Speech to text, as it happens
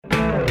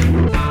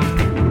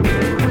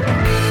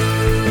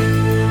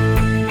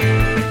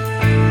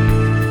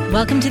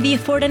Welcome to the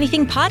Afford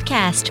Anything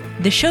podcast,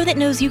 the show that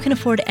knows you can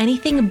afford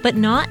anything but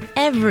not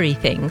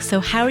everything.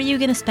 So how are you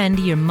going to spend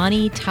your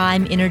money,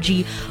 time,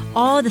 energy,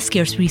 all the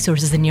scarce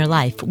resources in your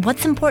life?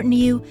 What's important to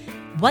you?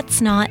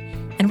 What's not?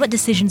 And what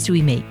decisions do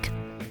we make?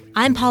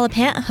 I'm Paula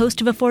Pant,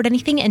 host of Afford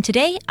Anything, and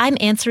today I'm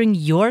answering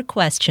your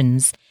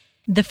questions.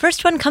 The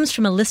first one comes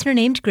from a listener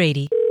named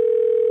Grady.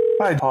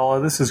 Hi, Paula.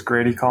 This is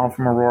Grady calling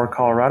from Aurora,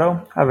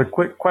 Colorado. I have a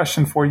quick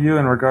question for you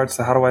in regards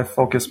to how do I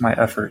focus my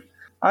effort.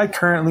 I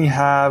currently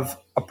have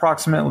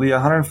approximately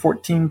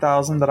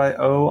 $114,000 that I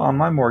owe on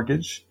my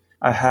mortgage.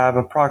 I have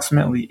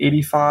approximately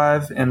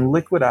 $85,000 in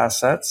liquid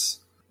assets.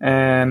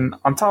 And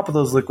on top of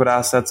those liquid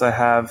assets, I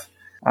have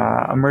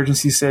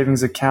emergency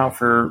savings account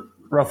for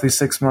roughly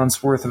 6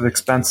 months worth of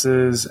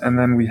expenses. And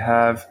then we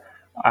have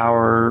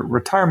our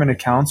retirement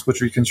accounts,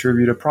 which we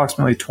contribute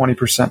approximately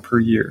 20% per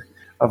year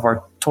of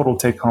our total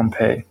take-home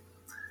pay.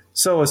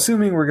 So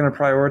assuming we're going to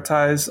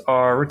prioritize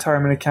our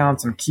retirement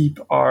accounts and keep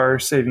our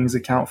savings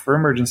account for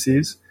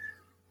emergencies,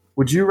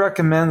 would you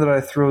recommend that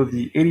I throw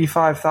the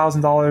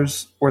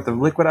 $85,000 worth of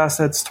liquid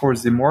assets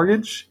towards the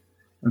mortgage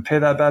and pay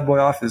that bad boy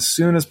off as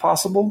soon as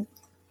possible?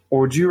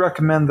 Or would you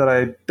recommend that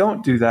I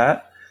don't do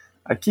that?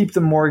 I keep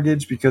the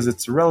mortgage because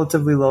it's a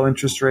relatively low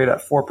interest rate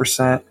at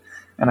 4%,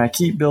 and I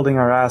keep building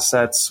our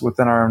assets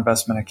within our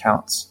investment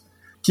accounts.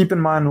 Keep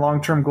in mind,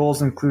 long-term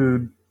goals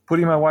include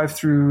putting my wife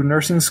through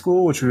nursing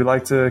school, which we would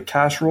like to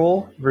cash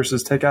roll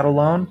versus take out a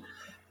loan.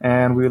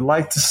 And we would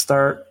like to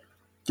start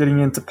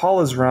getting into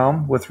Paula's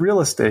realm with real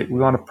estate.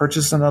 We want to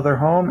purchase another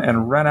home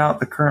and rent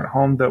out the current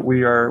home that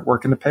we are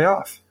working to pay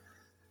off.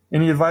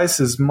 Any advice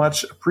is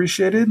much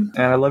appreciated, and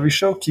I love your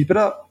show. Keep it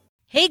up.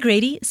 Hey,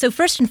 Grady. So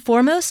first and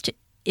foremost,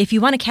 if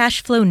you want to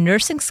cash flow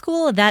nursing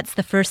school, that's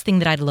the first thing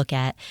that I'd look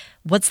at.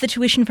 What's the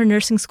tuition for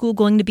nursing school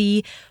going to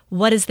be?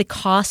 What is the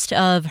cost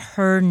of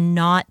her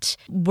not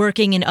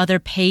working in other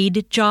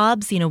paid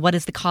jobs? What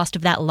is the cost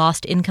of that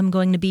lost income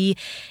going to be?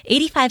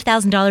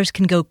 $85,000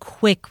 can go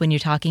quick when you're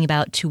talking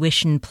about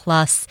tuition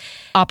plus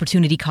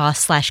opportunity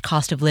cost /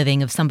 cost of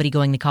living of somebody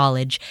going to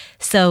college.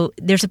 So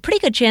there's a pretty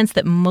good chance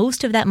that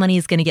most of that money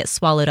is going to get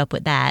swallowed up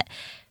with that.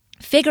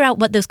 Figure out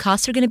what those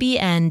costs are going to be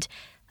and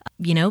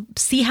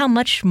see how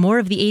much more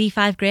of the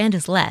 $85,000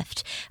 is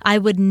left. I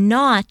would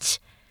not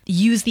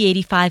use the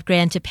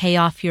 $85,000 to pay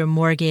off your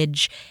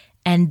mortgage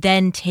and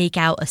then take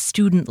out a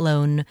student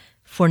loan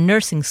for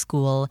nursing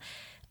school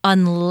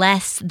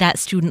unless that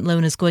student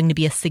loan is going to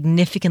be a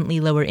significantly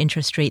lower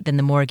interest rate than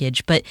the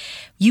mortgage. But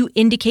you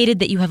indicated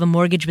that you have a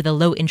mortgage with a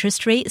low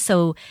interest rate,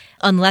 so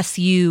unless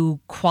you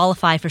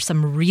qualify for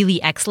some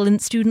really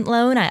excellent student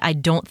loan, I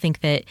don't think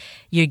that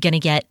you're going to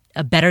get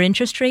a better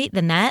interest rate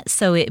than that.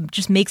 So it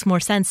just makes more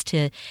sense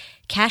to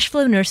cash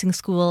flow nursing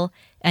school,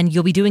 and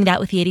you'll be doing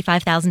that with the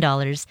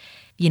 $85,000,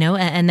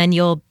 and then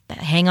you'll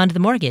hang on to the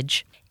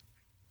mortgage.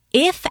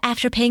 If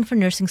after paying for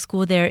nursing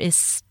school there is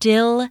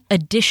still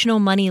additional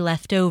money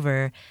left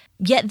over,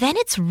 then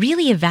it's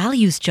really a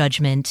values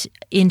judgment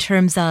in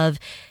terms of,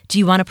 do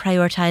you want to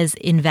prioritize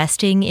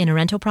investing in a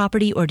rental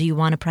property or do you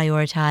want to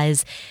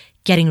prioritize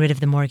getting rid of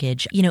the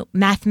mortgage?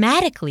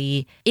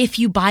 Mathematically, if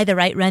you buy the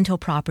right rental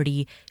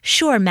property,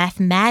 sure,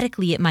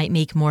 mathematically it might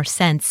make more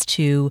sense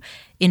to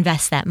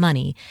invest that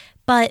money.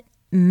 But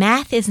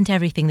math isn't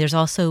everything. There's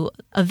also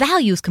a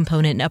values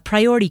component, a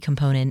priority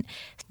component.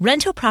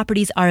 Rental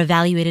properties are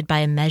evaluated by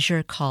a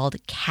measure called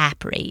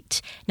cap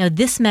rate. Now,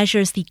 this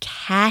measures the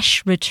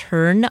cash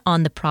return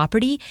on the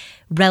property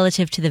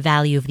relative to the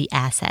value of the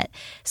asset.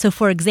 So,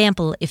 for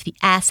example, if the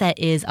asset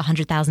is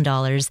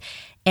 $100,000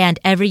 and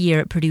every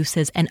year it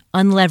produces an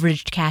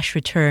unleveraged cash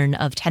return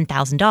of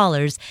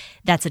 $10,000,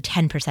 that's a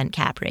 10%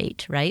 cap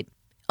rate, right?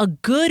 A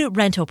good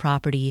rental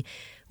property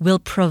will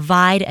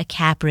provide a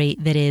cap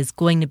rate that is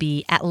going to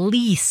be at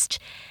least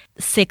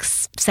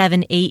 6,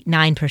 7, 8,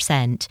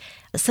 9%.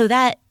 So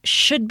that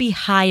should be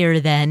higher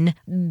than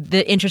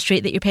the interest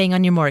rate that you're paying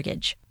on your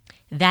mortgage.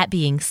 That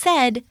being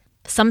said,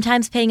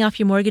 sometimes paying off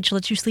your mortgage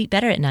lets you sleep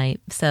better at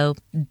night. So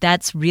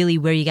that's really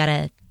where you got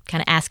to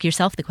kind of ask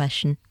yourself the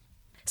question.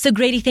 So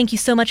Grady, thank you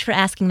so much for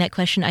asking that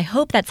question. I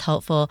hope that's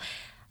helpful.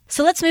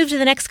 So let's move to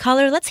the next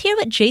caller. Let's hear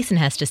what Jason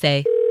has to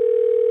say.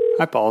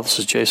 Hi, Paul. This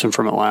is Jason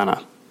from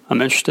Atlanta.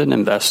 I'm interested in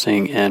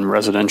investing in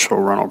residential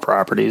rental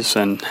properties,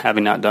 and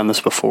having not done this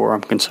before,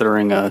 I'm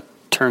considering a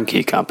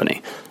turnkey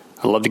company.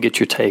 I'd love to get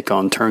your take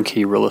on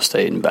turnkey real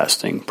estate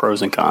investing,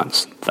 pros and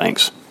cons.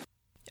 Thanks.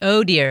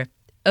 Oh, dear.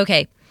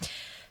 Okay.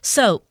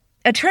 So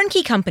a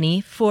turnkey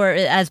company,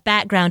 as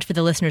background for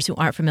the listeners who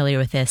aren't familiar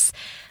with this,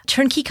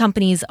 turnkey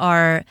companies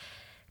are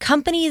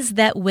companies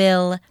that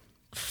will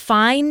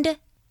find,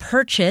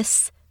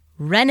 purchase,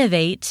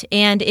 renovate,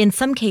 and in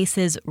some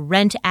cases,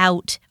 rent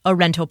out a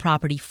rental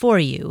property for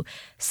you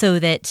so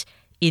that,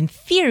 in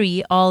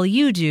theory, all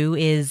you do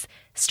is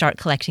start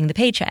collecting the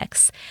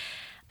paychecks.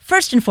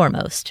 First and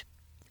foremost,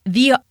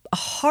 the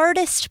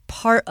hardest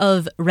part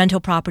of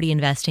rental property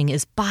investing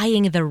is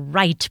buying the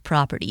right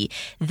property.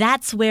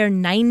 That's where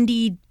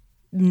 90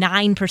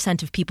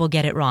 9% of people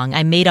get it wrong.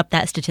 I made up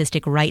that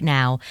statistic right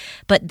now,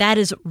 but that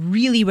is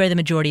really where the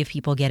majority of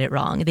people get it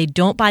wrong. They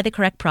don't buy the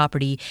correct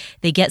property.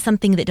 They get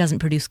something that doesn't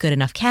produce good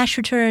enough cash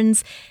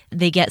returns.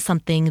 They get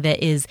something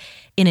that is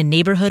in a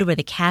neighborhood where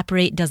the cap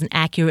rate doesn't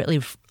accurately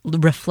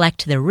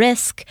reflect the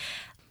risk.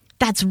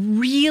 That's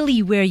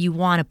really where you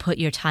want to put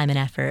your time and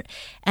effort.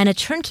 And a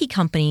turnkey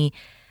company,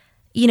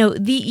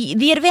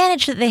 the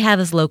advantage that they have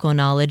is local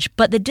knowledge,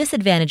 but the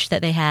disadvantage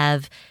that they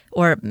have,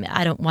 or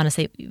I don't want to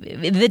say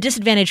the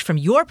disadvantage from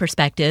your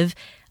perspective,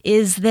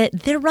 is that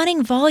they're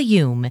running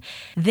volume.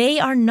 They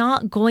are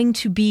not going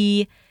to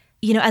be,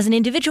 as an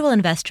individual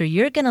investor,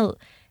 you're going to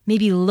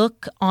maybe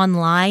look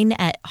online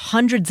at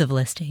hundreds of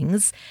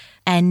listings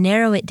and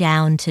narrow it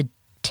down to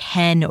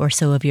 10 or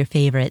so of your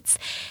favorites,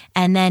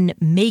 and then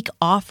make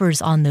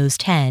offers on those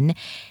 10.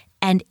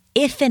 And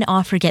if an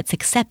offer gets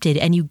accepted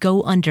and you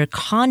go under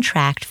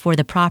contract for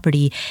the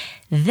property,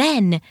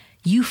 then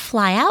you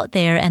fly out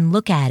there and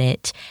look at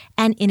it.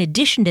 And in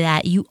addition to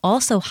that, you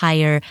also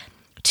hire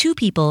two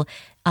people,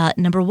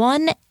 number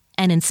one,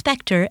 an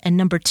inspector, and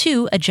number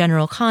two, a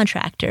general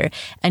contractor.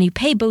 And you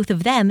pay both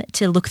of them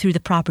to look through the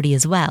property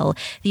as well.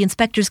 The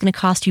inspector is going to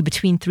cost you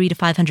between $300 to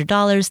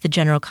 $500. The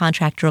general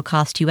contractor will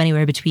cost you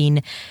anywhere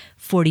between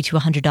 $40 to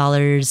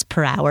 $100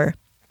 per hour.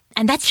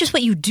 And that's just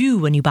what you do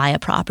when you buy a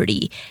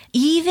property.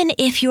 Even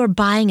if you're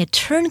buying a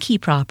turnkey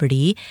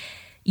property,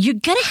 you're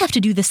going to have to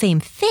do the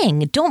same thing.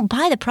 Don't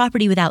buy the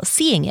property without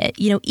seeing it.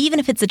 Even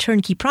if it's a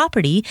turnkey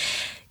property,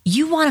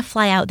 you want to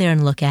fly out there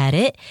and look at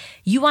it.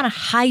 You want to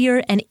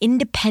hire an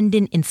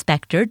independent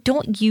inspector.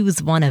 Don't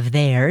use one of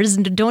theirs.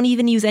 And don't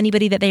even use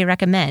anybody that they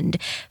recommend.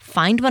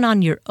 Find one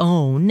on your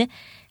own.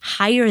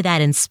 Hire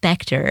that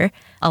inspector,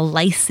 a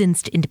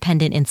licensed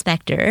independent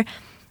inspector,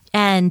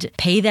 and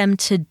pay them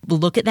to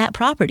look at that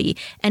property.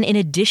 And in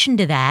addition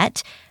to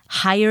that,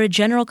 hire a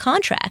general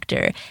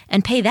contractor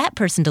and pay that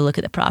person to look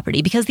at the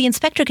property, because the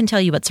inspector can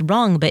tell you what's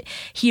wrong, but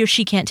he or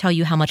she can't tell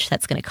you how much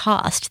that's going to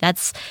cost.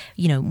 That's,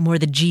 more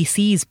the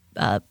GC's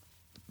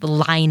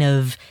line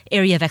of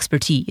area of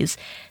expertise.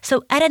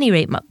 So at any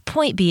rate, my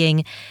point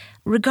being,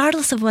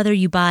 regardless of whether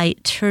you buy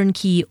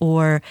turnkey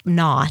or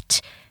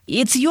not,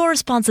 it's your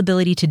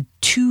responsibility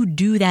to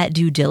do that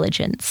due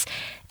diligence.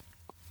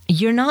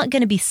 You're not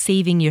going to be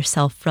saving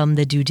yourself from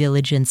the due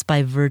diligence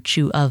by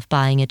virtue of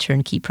buying a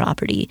turnkey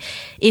property.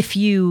 If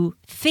you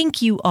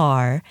think you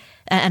are,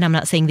 and I'm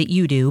not saying that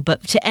you do,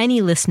 but to any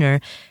listener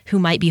who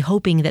might be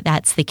hoping that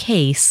that's the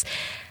case,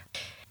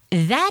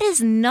 that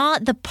is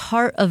not the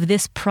part of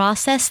this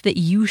process that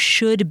you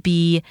should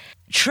be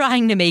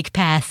trying to make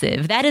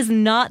passive. That is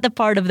not the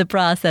part of the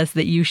process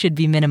that you should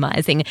be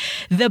minimizing.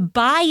 The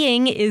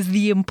buying is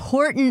the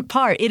important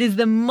part. It is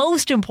the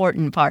most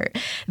important part.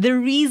 The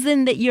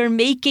reason that you're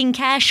making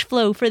cash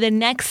flow for the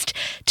next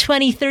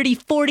 20, 30,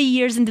 40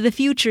 years into the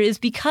future is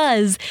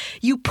because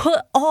you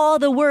put all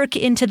the work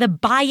into the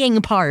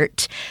buying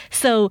part.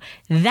 So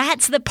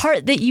that's the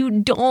part that you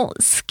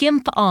don't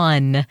skimp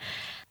on.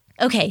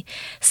 Okay,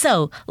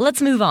 so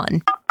let's move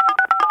on.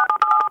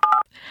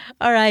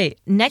 All right,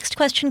 next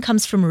question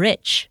comes from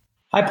Rich.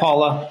 Hi,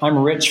 Paula.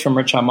 I'm Rich from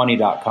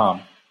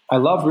richonmoney.com. I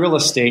love real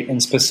estate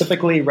and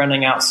specifically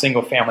renting out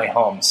single-family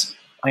homes.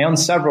 I own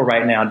several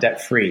right now,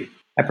 debt-free.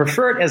 I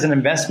prefer it as an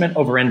investment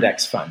over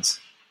index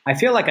funds. I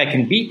feel like I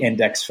can beat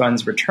index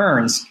funds'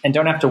 returns and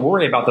don't have to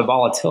worry about the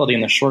volatility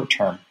in the short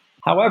term.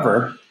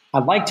 However,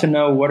 I'd like to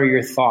know what are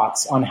your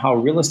thoughts on how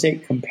real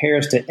estate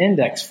compares to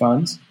index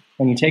funds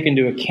when you take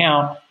into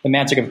account the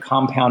magic of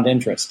compound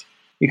interest.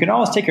 You can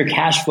always take your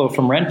cash flow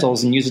from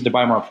rentals and use it to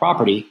buy more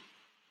property,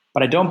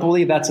 but I don't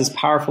believe that's as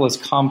powerful as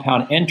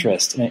compound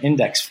interest in an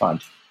index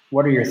fund.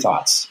 What are your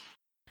thoughts?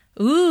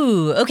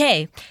 Ooh,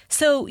 okay.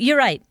 So you're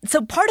right.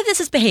 So part of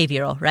this is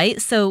behavioral,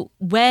 right? So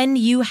when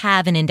you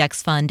have an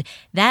index fund,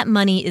 that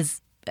money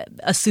is,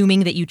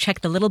 assuming that you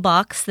check the little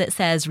box that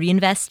says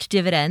reinvest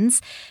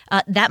dividends,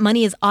 that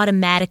money is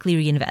automatically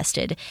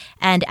reinvested.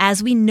 And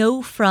as we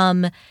know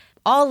from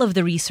all of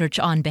the research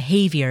on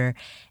behavior,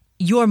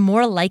 you're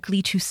more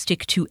likely to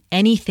stick to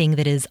anything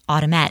that is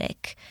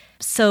automatic.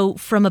 So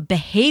from a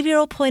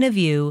behavioral point of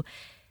view,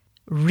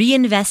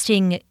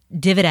 reinvesting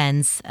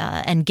dividends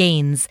and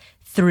gains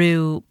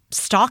through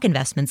stock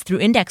investments, through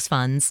index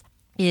funds,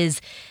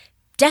 is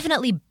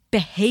definitely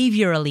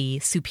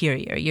behaviorally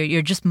superior.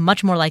 You're just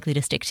much more likely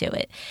to stick to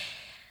it.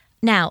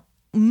 Now,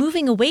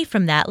 moving away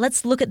from that,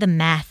 let's look at the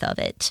math of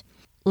it.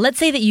 Let's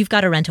say that you've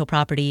got a rental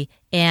property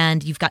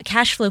and you've got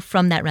cash flow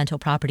from that rental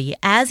property.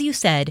 As you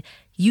said,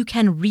 you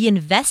can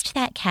reinvest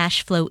that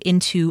cash flow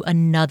into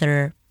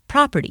another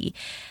property.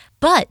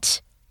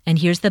 But, and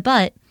here's the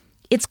but,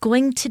 it's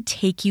going to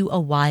take you a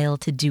while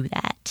to do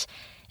that.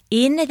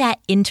 In that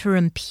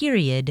interim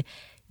period,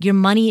 your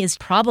money is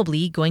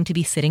probably going to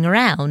be sitting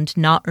around,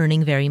 not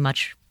earning very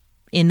much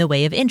in the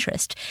way of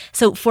interest.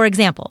 So, for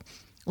example,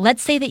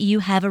 let's say that you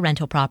have a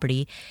rental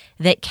property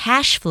that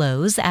cash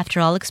flows, after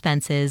all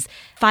expenses,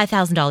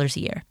 $5,000 a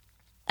year.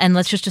 And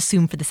let's just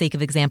assume for the sake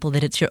of example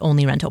that it's your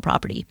only rental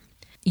property.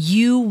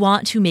 you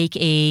want to make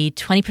a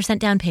 20%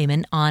 down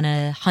payment on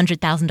a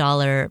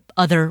 $100,000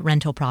 other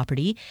rental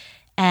property.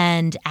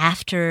 And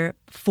after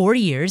 4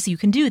 years, you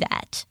can do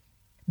that.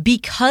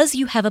 Because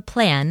you have a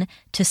plan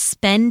to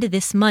spend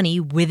this money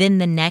within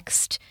the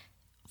next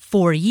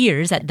 4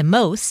 years at the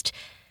most,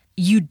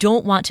 you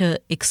don't want to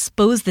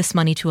expose this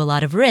money to a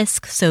lot of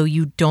risk, so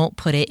you don't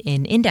put it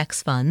in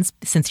index funds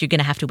since you're going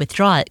to have to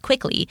withdraw it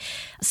quickly.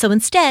 So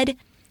instead,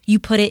 you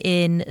put it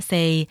in,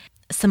 say,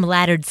 some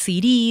laddered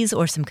CDs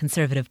or some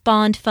conservative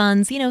bond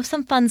funds,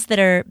 some funds that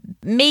are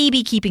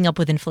maybe keeping up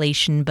with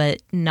inflation,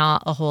 but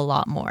not a whole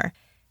lot more.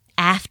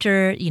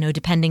 After,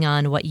 depending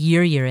on what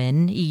year you're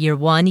in, year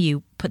one,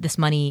 you put this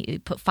money, you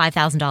put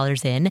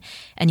 $5,000 in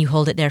and you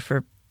hold it there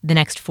for the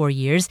next 4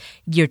 years.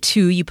 Year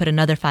two, you put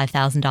another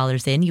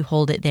 $5,000 in, you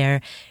hold it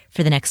there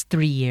for the next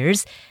 3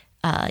 years.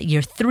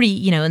 Year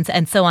three,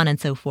 and so on and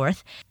so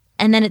forth.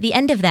 And then at the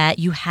end of that,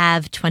 you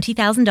have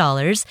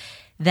 $20,000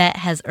 that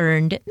has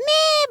earned,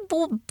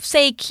 we'll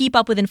say, keep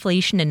up with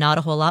inflation and not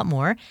a whole lot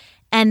more.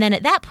 And then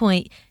at that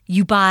point,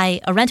 you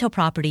buy a rental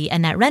property,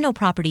 and that rental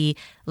property,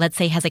 let's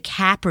say, has a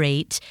cap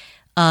rate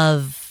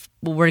of,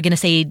 we're going to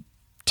say,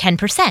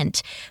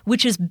 10%,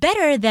 which is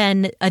better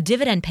than a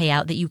dividend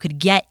payout that you could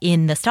get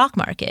in the stock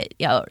market.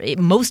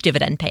 Most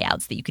dividend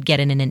payouts that you could get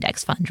in an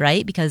index fund,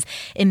 right? Because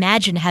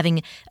imagine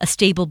having a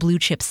stable blue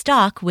chip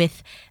stock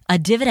with a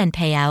dividend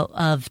payout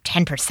of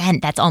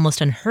 10%. That's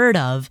almost unheard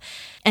of.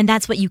 And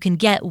that's what you can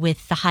get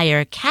with the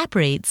higher cap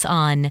rates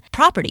on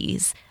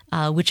properties,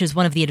 which is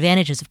one of the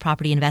advantages of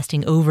property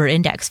investing over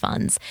index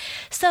funds.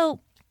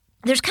 So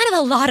there's kind of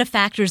a lot of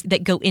factors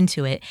that go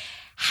into it.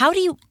 How do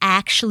you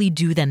actually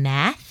do the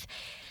math?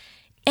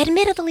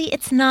 Admittedly,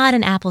 it's not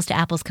an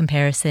apples-to-apples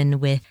comparison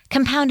with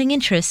compounding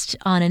interest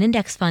on an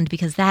index fund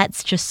because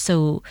that's just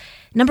so,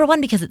 number one,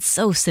 because it's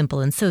so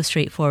simple and so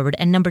straightforward,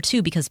 and number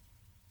two, because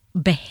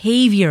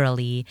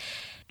behaviorally,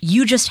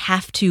 you just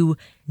have to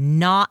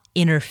not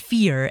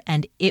interfere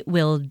and it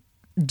will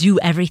do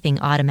everything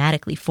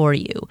automatically for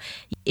you.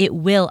 It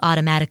will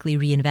automatically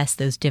reinvest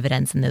those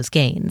dividends and those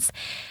gains.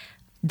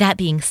 That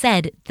being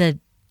said, the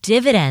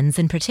dividends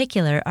in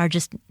particular are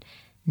just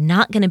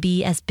not going to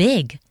be as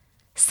big.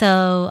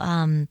 So,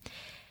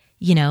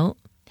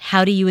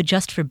 how do you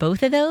adjust for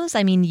both of those?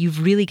 I mean,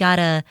 you've really got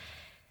to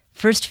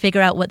first figure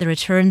out what the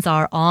returns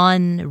are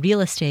on real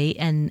estate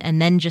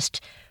and then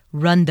just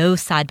run those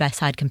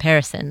side-by-side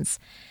comparisons.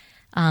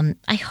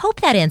 I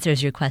hope that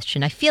answers your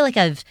question. I feel like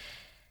I've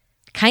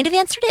kind of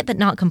answered it, but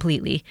not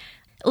completely.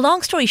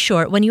 Long story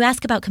short, when you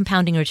ask about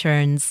compounding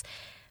returns,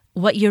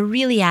 what you're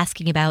really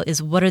asking about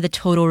is what are the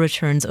total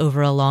returns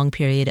over a long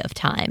period of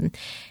time.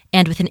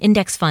 And with an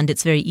index fund,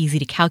 it's very easy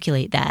to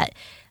calculate that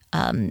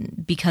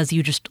because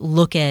you just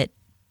look at,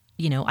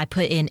 I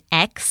put in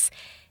X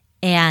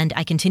and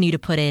I continue to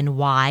put in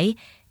Y.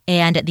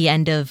 And at the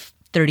end of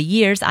 30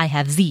 years, I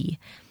have Z.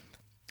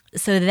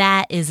 So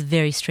that is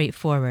very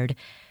straightforward.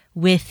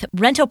 With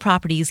rental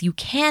properties, you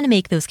can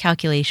make those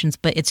calculations,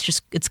 but it's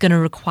going to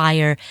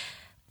require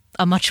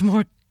a much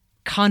more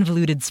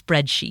convoluted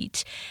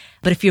spreadsheet.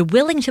 But if you're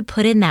willing to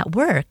put in that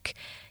work,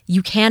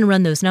 you can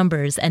run those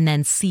numbers and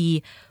then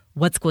see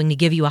what's going to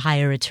give you a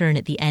higher return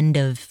at the end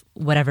of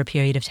whatever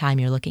period of time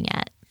you're looking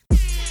at.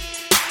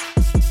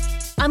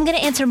 I'm going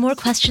to answer more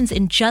questions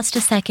in just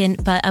a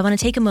second, but I want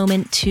to take a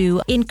moment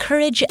to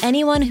encourage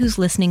anyone who's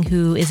listening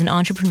who is an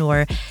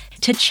entrepreneur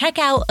to check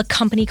out a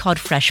company called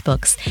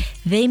FreshBooks.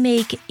 They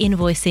make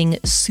invoicing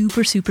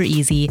super, super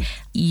easy.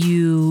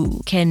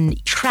 You can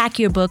track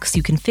your books.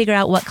 You can figure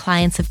out what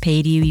clients have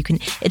paid you.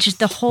 It's just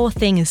the whole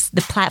thing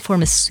the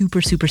platform is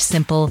super, super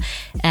simple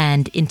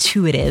and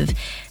intuitive.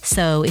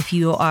 So if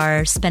you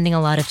are spending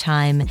a lot of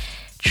time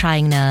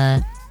trying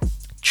to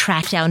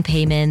track down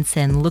payments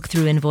and look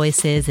through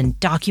invoices and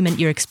document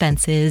your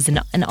expenses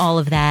and all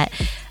of that,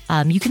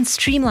 you can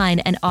streamline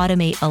and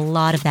automate a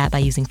lot of that by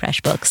using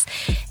FreshBooks.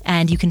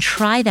 And you can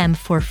try them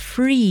for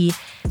free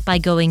by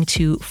going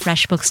to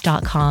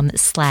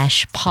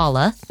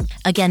freshbooks.com/Paula.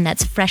 Again,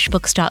 that's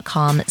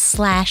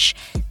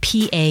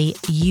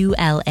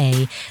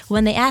freshbooks.com/PAULA.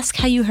 When they ask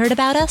how you heard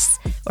about us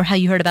or how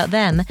you heard about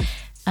them,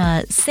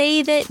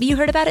 say that you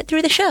heard about it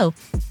through the show.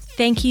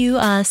 Thank you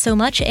so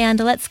much, and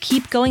let's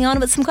keep going on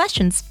with some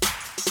questions.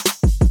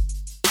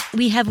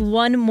 We have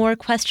one more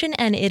question,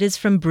 and it is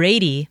from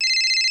Brady.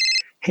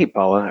 Hey,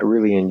 Paula, I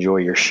really enjoy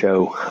your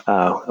show.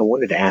 I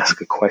wanted to ask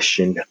a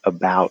question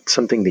about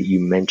something that you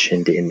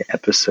mentioned in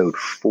episode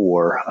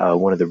 4,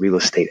 one of the real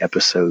estate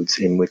episodes,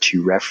 in which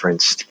you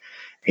referenced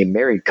a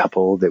married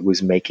couple that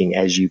was making,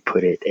 as you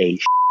put it, a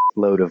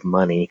load of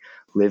money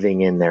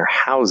living in their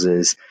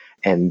houses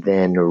and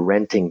then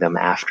renting them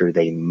after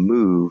they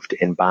moved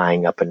and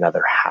buying up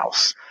another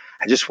house.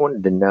 I just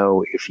wanted to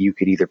know if you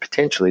could either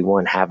potentially,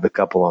 one, have the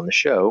couple on the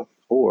show,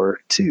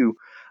 or two,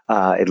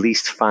 at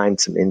least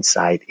find some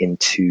insight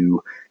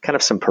into kind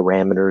of some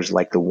parameters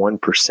like the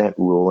 1%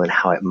 rule and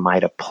how it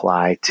might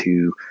apply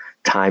to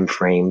time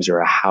frames or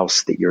a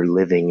house that you're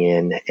living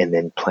in and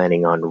then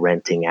planning on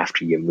renting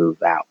after you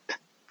move out.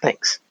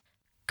 Thanks.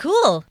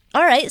 Cool.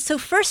 All right. So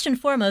first and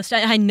foremost,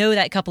 I know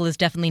that couple is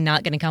definitely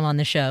not going to come on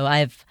the show.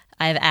 I've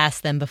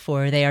asked them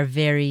before. They are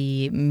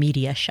very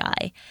media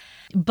shy.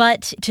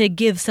 But to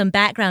give some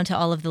background to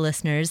all of the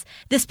listeners,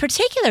 this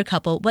particular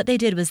couple, what they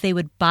did was they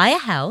would buy a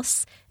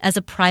house as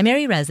a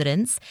primary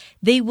residence.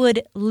 They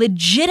would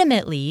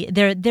legitimately,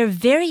 they're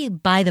very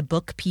by the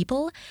book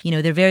people,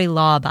 they're very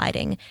law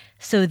abiding.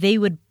 So they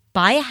would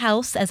buy a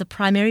house as a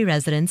primary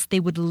residence. They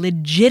would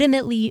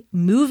legitimately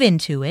move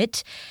into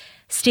it,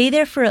 stay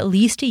there for at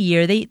least a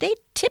year. They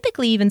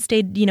typically even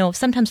stayed,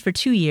 sometimes for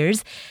 2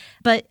 years.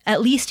 But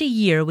at least a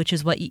year, which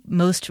is what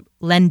most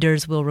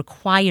lenders will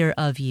require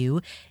of you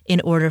in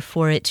order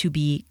for it to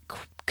be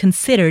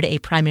considered a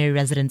primary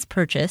residence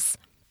purchase.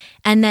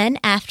 And then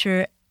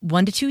after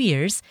 1 to 2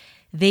 years,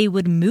 they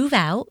would move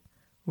out,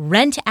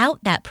 rent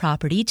out that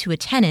property to a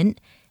tenant,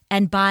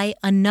 and buy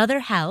another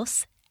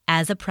house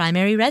as a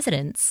primary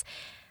residence.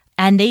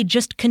 And they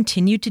just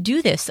continued to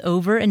do this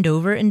over and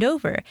over and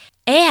over.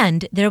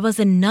 And there was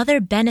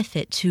another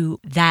benefit to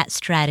that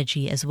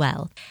strategy as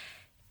well.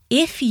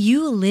 If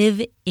you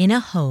live in a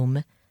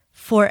home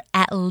for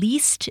at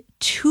least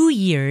 2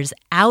 years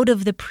out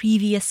of the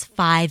previous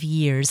 5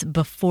 years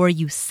before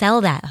you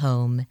sell that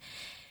home,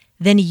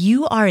 then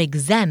you are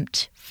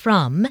exempt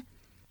from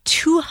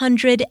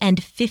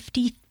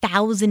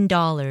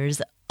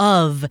 $250,000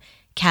 of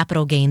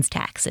capital gains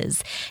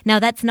taxes. Now,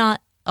 that's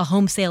not a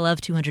home sale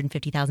of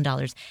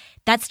 $250,000.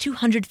 That's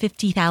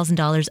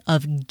 $250,000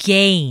 of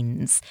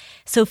gains.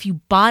 So if you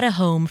bought a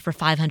home for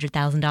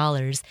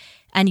 $500,000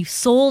 and you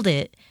sold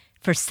it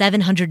for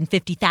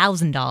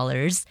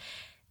 $750,000,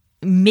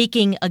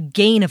 making a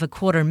gain of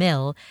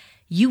 $250,000,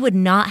 you would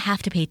not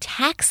have to pay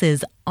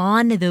taxes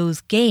on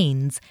those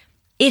gains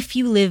if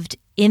you lived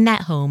in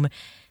that home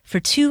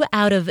for 2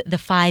 out of the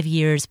 5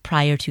 years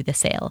prior to the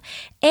sale.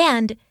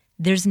 And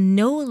there's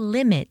no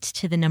limit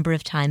to the number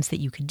of times that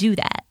you could do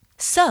that.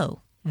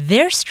 So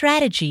their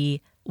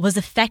strategy was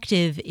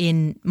effective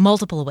in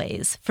multiple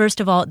ways. First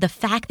of all, the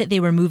fact that they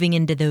were moving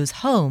into those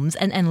homes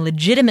and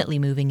legitimately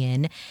moving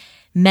in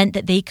meant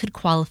that they could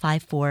qualify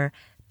for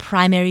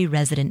primary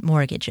resident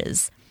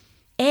mortgages.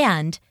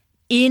 And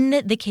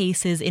in the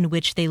cases in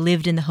which they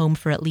lived in the home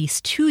for at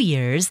least 2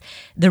 years,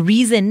 the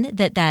reason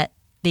that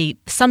they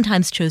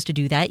sometimes chose to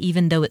do that,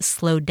 even though it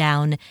slowed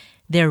down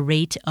their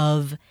rate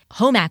of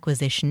home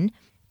acquisition,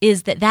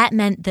 is that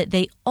meant that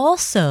they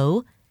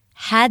also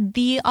had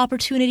the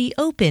opportunity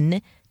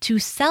open to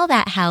sell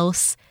that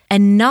house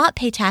and not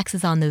pay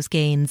taxes on those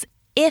gains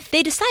if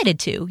they decided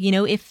to,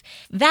 if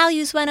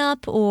values went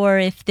up or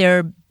if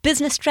their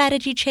business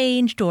strategy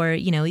changed or,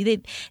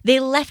 they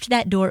left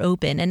that door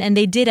open and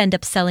they did end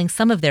up selling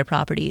some of their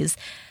properties.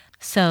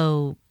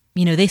 So,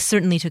 they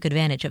certainly took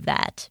advantage of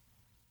that.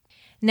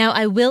 Now,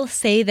 I will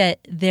say that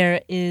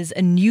there is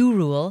a new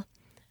rule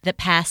that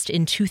passed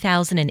in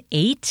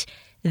 2008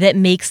 that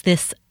makes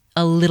this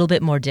a little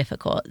bit more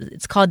difficult.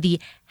 It's called the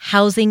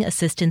Housing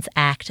Assistance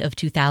Act of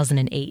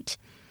 2008.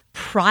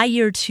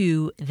 Prior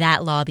to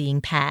that law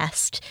being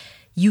passed,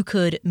 you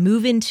could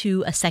move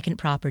into a second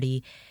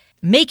property,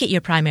 make it your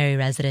primary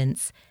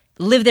residence,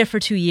 live there for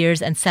 2 years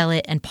and sell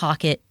it and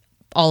pocket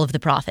all of the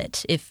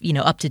profit, if,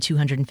 up to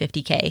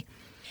 $250K.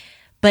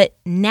 But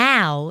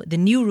now the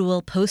new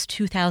rule post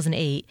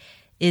 2008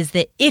 is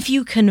that if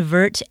you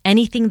convert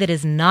anything that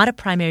is not a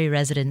primary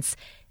residence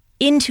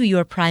into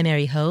your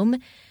primary home,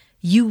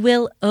 you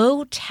will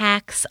owe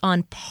tax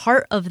on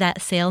part of that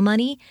sale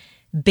money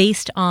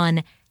based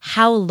on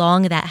how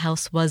long that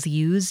house was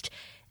used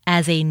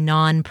as a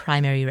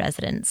non-primary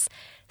residence.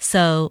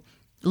 So,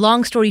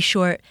 long story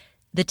short,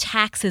 the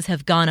taxes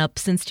have gone up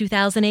since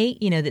 2008.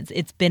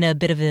 It's been a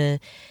bit of an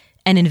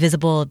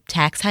invisible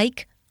tax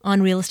hike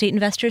on real estate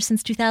investors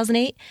since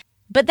 2008.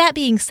 But that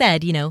being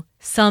said,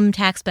 some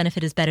tax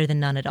benefit is better than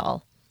none at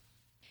all.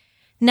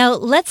 Now,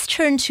 let's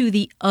turn to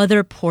the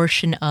other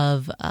portion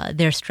of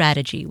their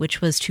strategy,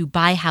 which was to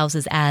buy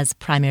houses as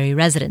primary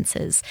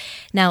residences.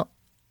 Now,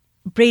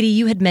 Brady,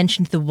 you had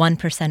mentioned the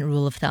 1%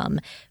 rule of thumb.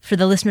 For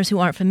the listeners who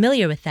aren't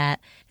familiar with that,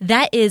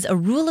 that is a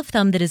rule of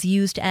thumb that is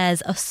used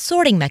as a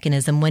sorting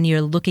mechanism when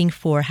you're looking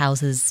for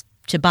houses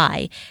to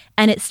buy.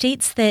 And it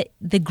states that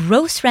the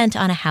gross rent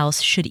on a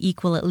house should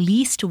equal at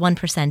least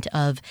 1%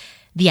 of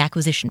the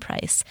acquisition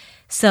price.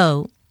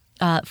 So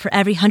for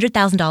every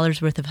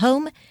 $100,000 worth of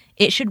home,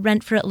 it should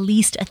rent for at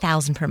least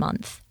 $1,000 per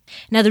month.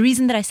 Now, the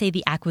reason that I say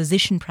the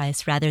acquisition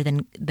price rather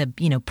than the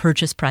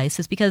purchase price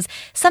is because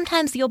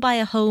sometimes you'll buy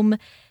a home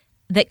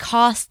that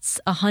costs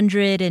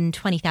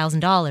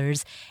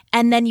 $120,000,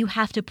 and then you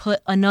have to put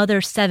another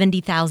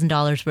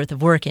 $70,000 worth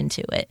of work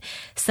into it.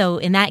 So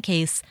in that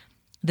case,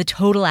 the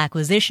total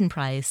acquisition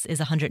price is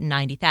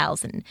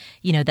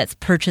 $190,000. That's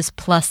purchase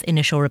plus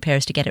initial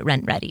repairs to get it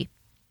rent ready.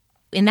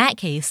 In that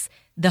case,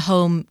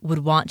 you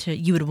would want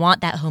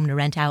that home to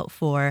rent out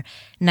for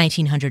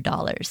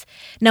 $1,900.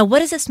 Now, what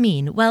does this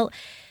mean? Well,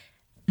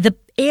 the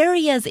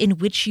areas in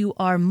which you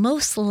are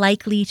most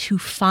likely to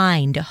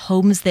find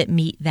homes that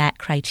meet that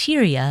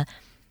criteria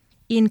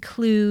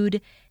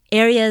include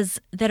areas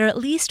that are at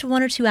least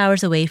 1 or 2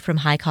 hours away from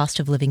high cost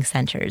of living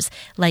centers.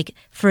 Like,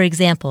 for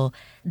example,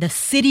 the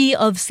city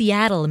of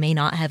Seattle may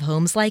not have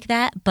homes like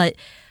that, but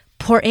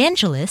Port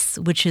Angeles,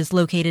 which is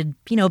located,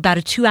 about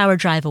a 2-hour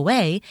drive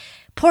away,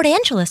 Port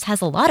Angeles has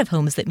a lot of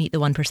homes that meet the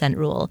 1%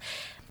 rule.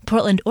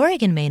 Portland,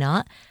 Oregon may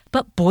not,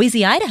 but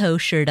Boise, Idaho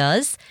sure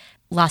does.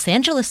 Los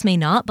Angeles may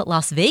not, but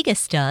Las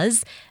Vegas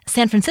does.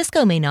 San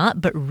Francisco may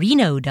not, but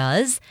Reno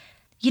does.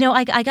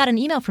 I got an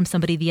email from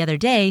somebody the other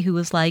day who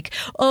was like,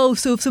 oh,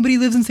 so if somebody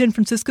lives in San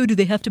Francisco, do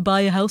they have to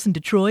buy a house in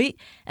Detroit?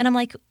 And I'm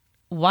like,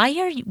 why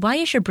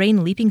is your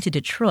brain leaping to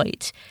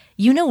Detroit?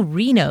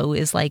 Reno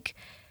is like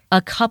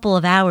a couple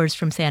of hours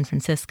from San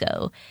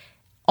Francisco.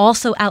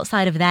 Also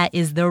outside of that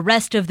is the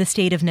rest of the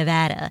state of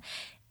Nevada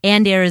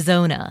and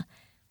Arizona.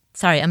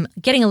 Sorry, I'm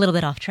getting a little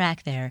bit off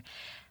track there.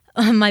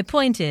 My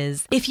point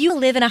is, if you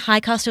live in a high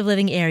cost of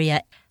living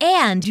area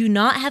and do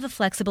not have a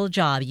flexible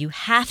job, you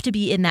have to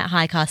be in that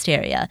high cost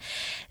area,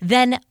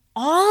 then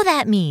all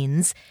that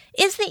means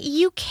is that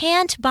you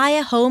can't buy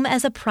a home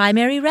as a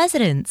primary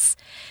residence.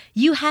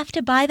 You have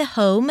to buy the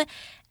home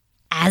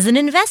as an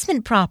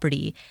investment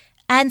property.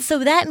 And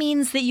so that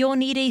means that you'll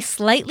need a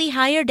slightly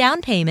higher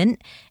down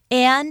payment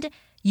and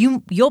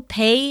you'll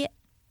pay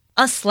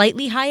a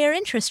slightly higher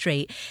interest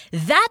rate.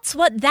 That's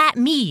what that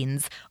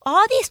means.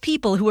 All these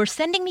people who are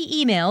sending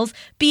me emails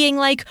being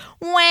like,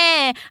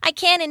 wah, I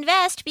can't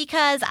invest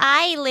because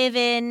I live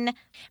in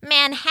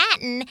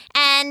Manhattan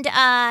and,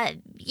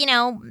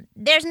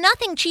 there's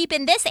nothing cheap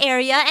in this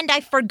area and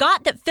I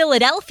forgot that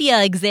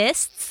Philadelphia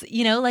exists.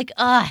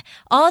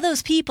 All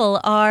those people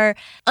are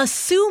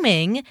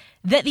assuming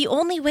that the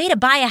only way to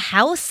buy a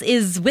house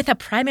is with a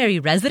primary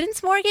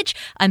residence mortgage?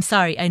 I'm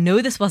sorry, I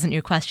know this wasn't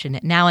your question.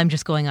 Now I'm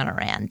just going on a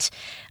rant.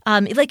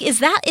 Is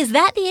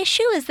that the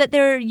issue? Is that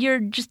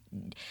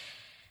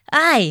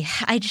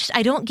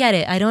I don't get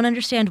it. I don't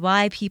understand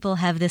why people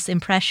have this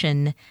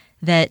impression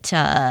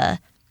that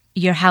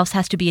your house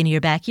has to be in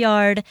your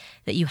backyard,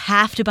 that you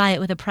have to buy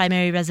it with a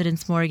primary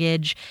residence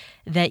mortgage,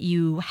 that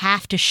you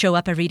have to show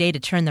up every day to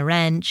turn the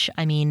wrench.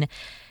 I mean,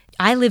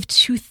 I live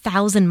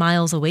 2,000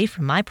 miles away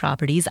from my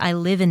properties. I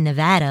live in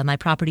Nevada. My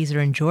properties are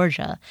in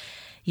Georgia,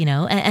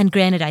 and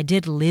granted, I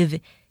did live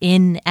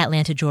in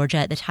Atlanta, Georgia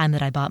at the time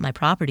that I bought my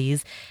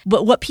properties.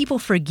 But what people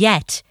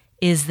forget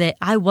is that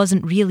I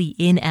wasn't really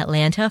in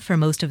Atlanta for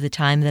most of the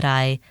time that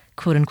I,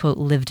 quote unquote,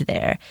 lived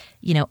there.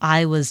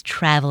 I was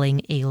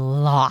traveling a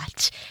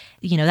lot.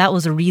 That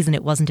was a reason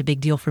it wasn't a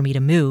big deal for me to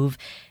move.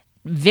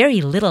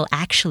 Very little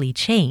actually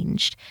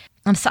changed.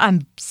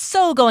 I'm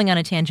so going on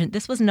a tangent.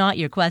 This was not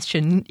your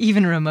question,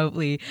 even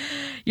remotely.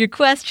 Your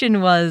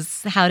question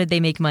was, how did they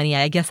make money?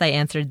 I guess I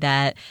answered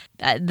that.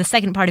 The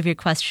second part of your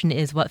question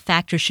is, what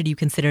factors should you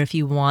consider if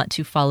you want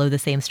to follow the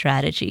same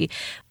strategy?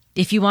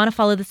 If you want to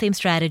follow the same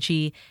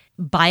strategy,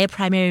 buy a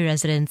primary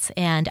residence,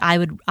 and I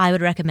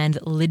would recommend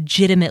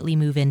legitimately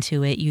move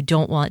into it. You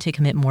don't want to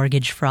commit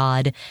mortgage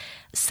fraud.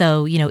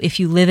 So, if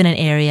you live in an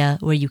area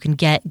where you can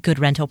get good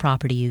rental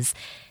properties,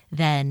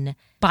 then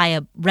buy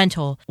a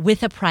rental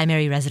with a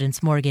primary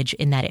residence mortgage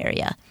in that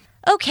area.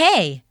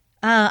 Okay,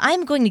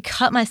 I'm going to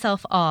cut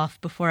myself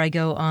off before I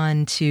go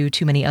on to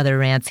too many other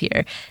rants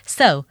here.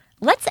 So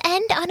let's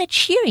end on a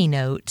cheery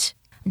note.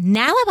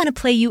 Now I want to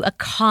play you a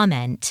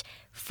comment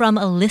from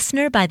a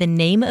listener by the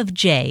name of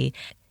Jay.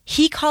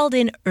 He called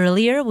in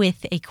earlier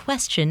with a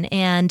question,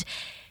 and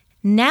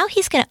now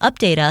he's going to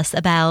update us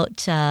about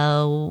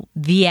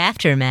the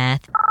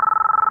aftermath.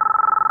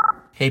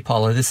 Hey,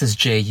 Paula, this is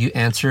Jay. You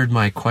answered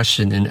my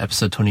question in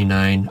episode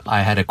 29.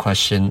 I had a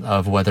question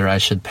of whether I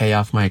should pay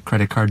off my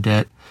credit card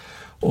debt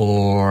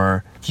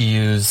or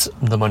use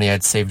the money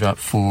I'd saved up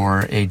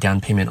for a down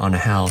payment on a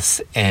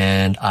house.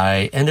 And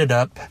I ended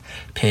up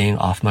paying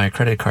off my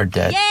credit card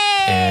debt. Yay!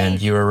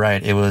 And you were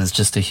right. It was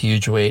just a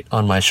huge weight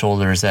on my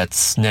shoulders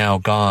that's now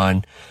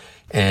gone.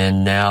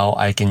 And now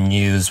I can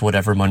use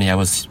whatever money I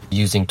was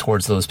using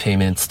towards those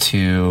payments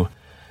to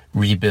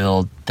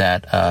rebuild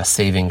that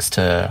savings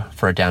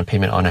for a down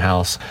payment on a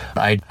house.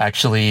 I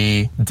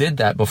actually did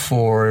that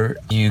before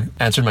you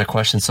answered my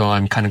question, so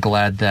I'm kind of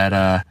glad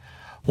that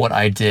what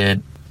I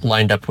did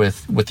lined up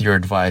with your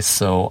advice.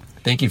 So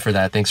thank you for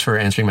that. Thanks for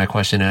answering my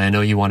question. And I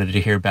know you wanted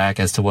to hear back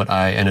as to what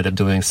I ended up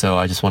doing, so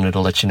I just wanted to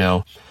let you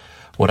know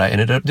what I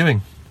ended up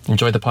doing.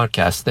 Enjoy the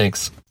podcast.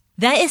 Thanks.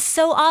 That is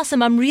so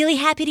awesome. I'm really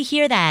happy to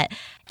hear that.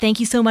 Thank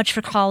you so much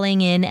for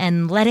calling in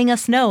and letting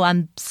us know.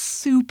 I'm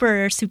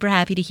super, super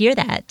happy to hear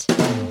that.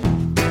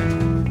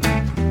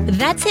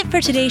 That's it for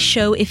today's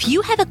show. If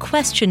you have a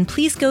question,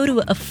 please go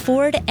to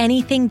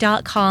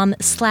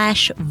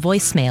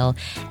affordanything.com/voicemail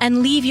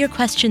and leave your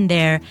question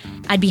there.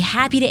 I'd be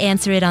happy to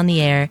answer it on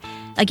the air.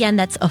 Again,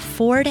 that's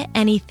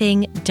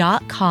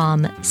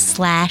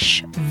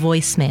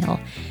affordanything.com/voicemail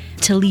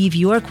to leave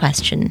your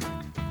question.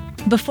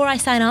 Before I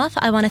sign off,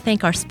 I want to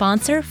thank our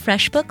sponsor,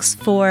 FreshBooks,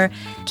 for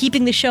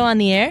keeping the show on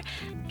the air.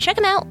 Check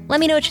them out. Let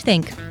me know what you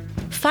think.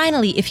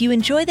 Finally, if you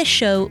enjoy the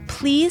show,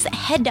 please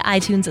head to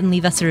iTunes and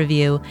leave us a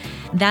review.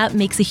 That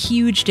makes a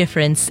huge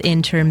difference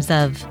in terms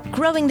of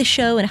growing the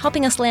show and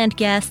helping us land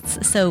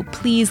guests. So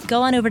please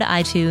go on over to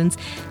iTunes,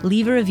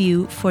 leave a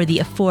review for the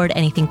Afford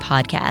Anything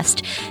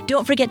podcast.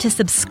 Don't forget to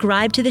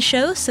subscribe to the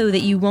show so that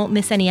you won't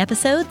miss any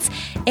episodes.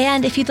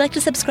 And if you'd like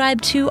to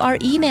subscribe to our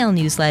email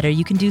newsletter,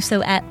 you can do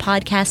so at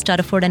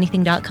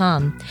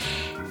podcast.affordanything.com.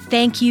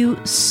 Thank you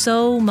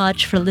so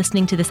much for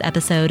listening to this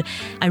episode.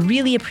 I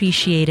really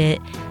appreciate it.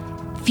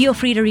 Feel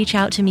free to reach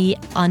out to me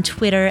on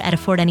Twitter at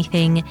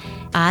AffordAnything.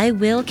 I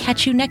will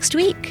catch you next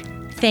week.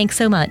 Thanks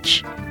so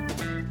much.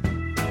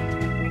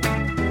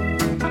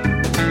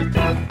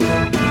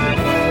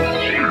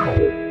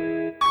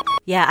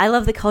 Yeah, I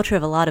love the culture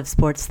of a lot of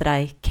sports that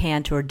I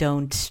can't or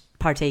don't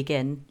partake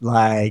in.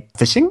 Like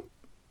fishing?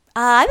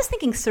 I was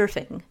thinking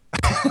surfing.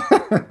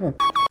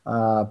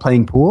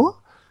 Playing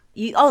pool?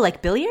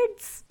 Like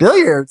billiards?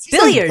 Billiards.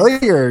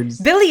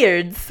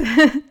 Billiards.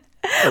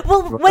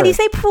 Well, when you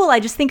say pool,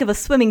 I just think of a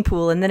swimming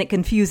pool, and then it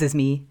confuses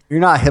me. You're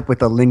not hip with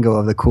the lingo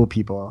of the cool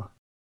people.